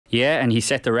Yeah, and he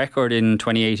set the record in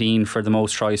 2018 for the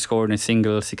most tries scored in a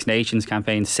single Six Nations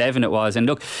campaign. 7 it was. And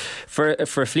look, for a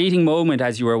fleeting moment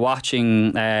as you were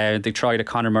watching the try that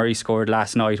Conor Murray scored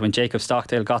last night, when Jacob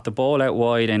Stockdale got the ball out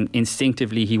wide and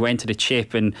instinctively he went to the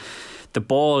chip, and the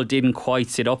ball didn't quite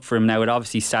sit up for him. Now, it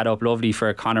obviously sat up lovely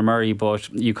for Conor Murray, but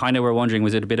you kind of were wondering,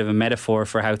 was it a bit of a metaphor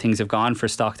for how things have gone for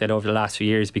Stockdale over the last few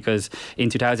years? Because in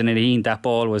 2018 that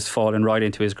ball was falling right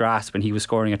into his grasp and he was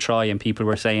scoring a try, and people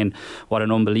were saying what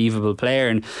an unbelievable player,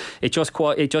 and it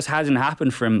just hasn't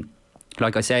happened for him.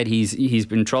 Like I said, he's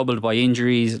been troubled by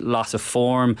injuries, loss of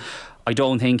form. I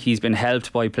don't think he's been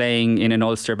helped by playing in an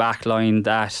Ulster backline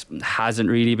that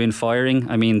hasn't really been firing.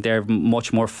 I mean, they're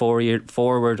much more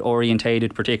forward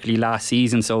orientated, particularly last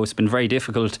season, so it's been very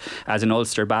difficult as an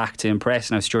Ulster back to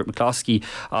impress. Now, Stuart McCloskey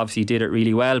obviously did it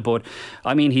really well, but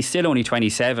I mean, he's still only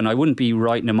 27. I wouldn't be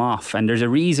writing him off, and there's a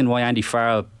reason why Andy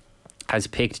Farrell has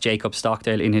picked Jacob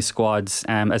Stockdale in his squads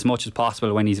as much as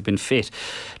possible when he's been fit.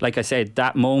 Like I said,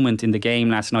 that moment in the game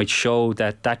last night showed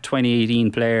that 2018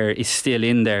 player is still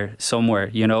in there somewhere.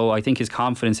 You know, I think his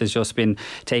confidence has just been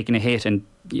taking a hit, and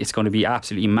it's going to be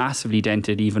absolutely massively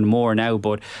dented even more now.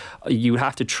 But you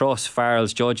have to trust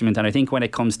Farrell's judgment, and I think when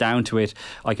it comes down to it,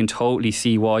 I can totally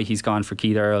see why he's gone for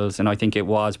Keith Earls, and I think it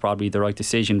was probably the right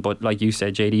decision. But like you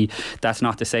said, JD, that's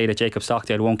not to say that Jacob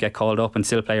Stockdale won't get called up and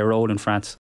still play a role in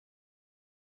France.